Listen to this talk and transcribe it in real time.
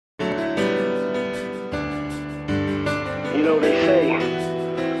You know, they say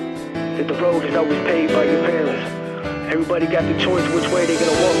that the road is always paved by your parents. Everybody got the choice which way they're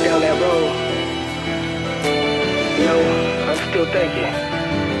gonna walk down that road. You know, I'm still thinking.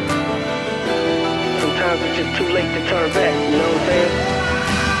 Sometimes it's just too late to turn back, you know what I'm saying?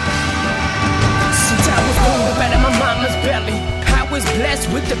 Since I was born up out of my mama's belly, I was blessed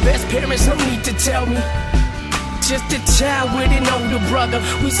with the best parents, no need to tell me. Just a child with an older brother.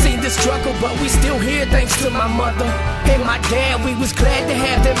 We seen the struggle, but we still here thanks to my mother and my dad. We was glad to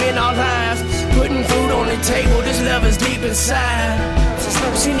have them in our lives, putting food on the table. This love is deep inside.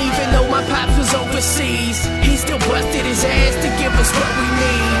 And even though my pops was overseas, he still busted his ass to give us what we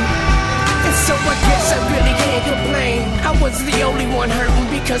need. And so I guess I really can't complain. I was the only one hurting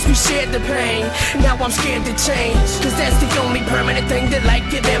because we shared the pain. Now I'm scared to change, cause that's the only permanent thing that life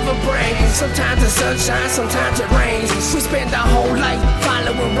could ever bring. Sometimes the sun shines, sometimes it rains. We spend our whole life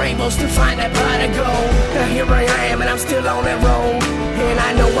following rainbows to find that pot of gold. Now here I am and I'm still on that road, and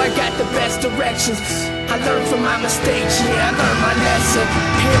I know I got the best directions. I learned from my mistakes, yeah, I learned my lesson.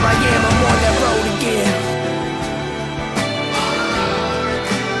 Here I am, I'm on that road again.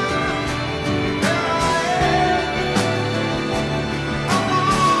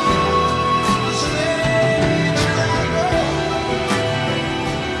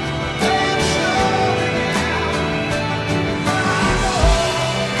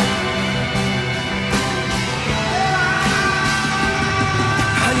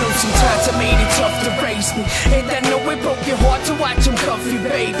 Sometimes I made it tough to raise me, and I know it broke your heart to watch him cuff you,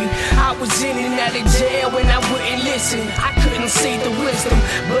 baby. I was in and out of jail and I wouldn't listen. I couldn't see the wisdom,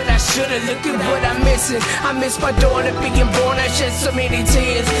 but I should've. Looked at what I'm missing. I miss my daughter being born. I shed so many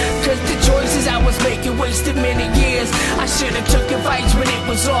tears, cause the choices I was making wasted many years. I should've took advice when it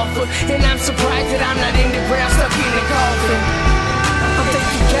was offered, and I'm surprised that I'm not in the ground stuck in the coffin. I'm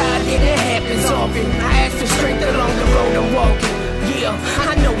thanking God that it happens often. I ask for strength along the road I'm walking. Yeah,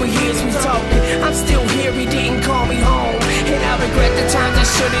 I know he hears me talking. I'm still here, he didn't call me home, and I regret the times I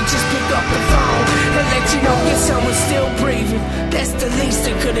should've just picked up the phone and let you know your son was still breathing. That's the least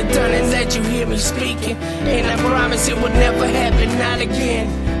I could've done, and let you hear me speaking. And I promise it would never happen, not again.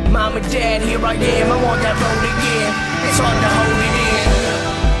 Mom and Dad, here I am, I'm on that road again. It's hard to hold it in.